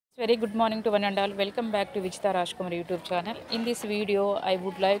Very good morning to one and all. Welcome back to Vichita Rajkumar YouTube channel. In this video, I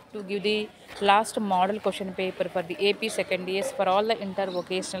would like to give the last model question paper for the AP second years for all the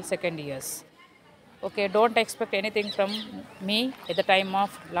inter-vocational second years. Okay, don't expect anything from me at the time of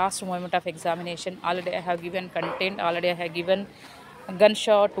last moment of examination. Already I have given content. Already I have given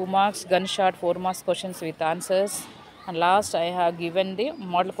gunshot 2 marks, gunshot 4 marks questions with answers. And last I have given the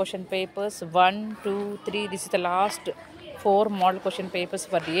model question papers 1, 2, 3. This is the last 4 model question papers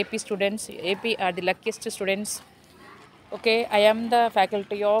for the AP students. AP are the luckiest students. Okay, I am the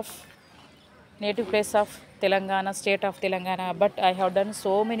faculty of native place of Telangana, state of Telangana, but I have done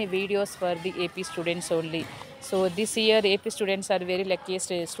so many videos for the AP students only. So this year AP students are very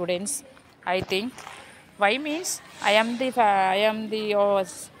luckiest students, I think. Why means I am the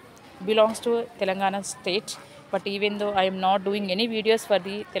belongs to Telangana state, but even though I am not doing any videos for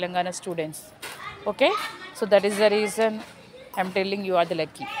the Telangana students. Okay, so that is the reason I'm telling you are the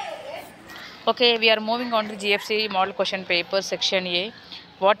lucky. Okay, we are moving on to GFC model question paper section A.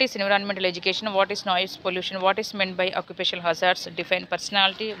 What is environmental education? What is noise pollution? What is meant by occupational hazards? Define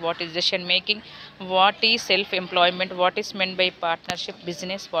personality. What is decision making? What is self-employment? What is meant by partnership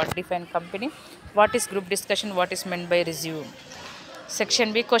business? What define company? What is group discussion? What is meant by resume?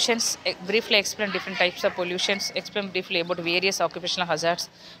 Section B questions briefly explain different types of pollutions, explain briefly about various occupational hazards,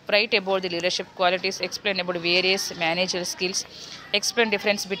 write about the leadership qualities, explain about various managerial skills, explain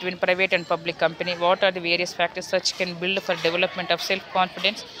difference between private and public company, what are the various factors such can build for development of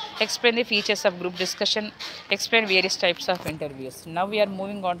self-confidence, explain the features of group discussion, explain various types of interviews. Now we are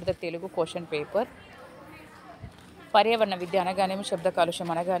moving on to the Telugu question paper. పర్యావరణ విద్య అనగానేమి, శబ్ద కాలుష్యం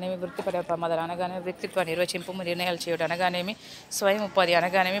అనగానేమి, వృత్తిపర ప్రమాదాలు అనగానేమి, వ్యక్తిత్వ నిర్వచింపు నిర్ణయాలు చేయడం అనగానేమి, స్వయం ఉపాధి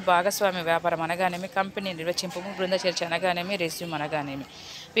అనగానేమి, భాగస్వామ్య వ్యాపారం అనగానేమి, కంపెనీ నిర్వచింపు, బృంద చర్చ అనగానేమి, రెజ్యూమ్ అనగానేమి,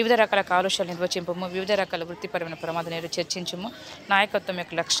 వివిధ రకాల కాలుష్యాలు నిర్వచింపము, వివిధ రకాల వృత్తిపరమైన ప్రమాదాలు చర్చించము, నాయకత్వం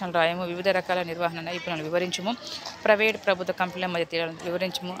యొక్క లక్షణాలు రాయము, వివిధ రకాల నిర్వహణ నైపుణ్యాలు వివరించము, ప్రైవేట్ ప్రభుత్వ కంపెనీల మధ్య తేడాలను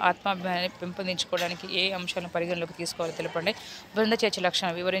వివరించము, ఆత్మాభిమానాన్ని పెంపొందించుకోవడానికి ఏ అంశాలను పరిగణలోకి తీసుకోవాలో తెలపండి, బృంద చర్చ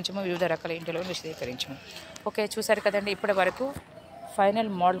లక్షణాలు వివరించము, వివిధ రకాల ఇంటర్వ్యూలను విశదీకరించము. ఓకే, చూసారు కదండి. ఇప్పటి వరకు final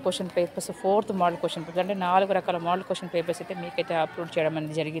model question papers, 4th model question papers అంటే 4 రకాల మోడల్ క్వశ్చన్ పేపర్స్ అయితే మీకైతే అప్లోడ్ చేయడం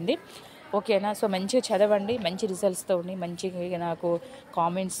అనేది జరిగింది. ఓకేనా? సో మంచిగా చదవండి, మంచి రిజల్ట్స్తో ఉండి మంచిగా నాకు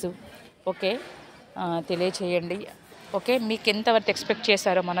కామెంట్స్ ఓకే తెలియచేయండి. ఓకే, మీకు ఎంతవరకు ఎక్స్పెక్ట్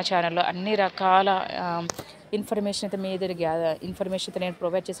చేశారో మన ఛానల్లో అన్ని రకాల ఇన్ఫర్మేషన్ అయితే మీ దగ్గర ఇన్ఫర్మేషన్ అయితే నేను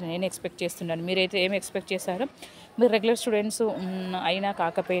ప్రొవైడ్ చేసి నేను ఎక్స్పెక్ట్ చేస్తున్నాను. మీరైతే ఏమి ఎక్స్పెక్ట్ చేశారో, మీరు రెగ్యులర్ స్టూడెంట్స్ అయినా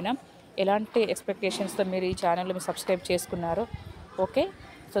కాకపోయినా ఎలాంటి ఎక్స్పెక్టేషన్స్తో మీరు ఈ ఛానల్లో మీరు సబ్స్క్రైబ్ చేసుకున్నారో ఓకే,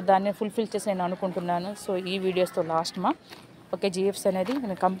 సో దాన్ని ఫుల్ఫిల్ చేసి నేను అనుకుంటున్నాను. సో ఈ వీడియోస్తో లాస్ట్ ఓకే GFC అనేది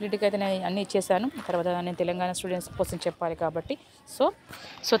నేను కంప్లీట్గా అయితే నేను అన్నీ ఇచ్చేసాను. తర్వాత నేను తెలంగాణ స్టూడెంట్స్ కోసం చెప్పాలి కాబట్టి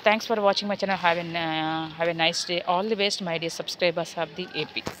so thanks for watching my channel. Have a nice day. All the best my dear subscribers of the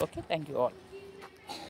AP. Okay, thank you all.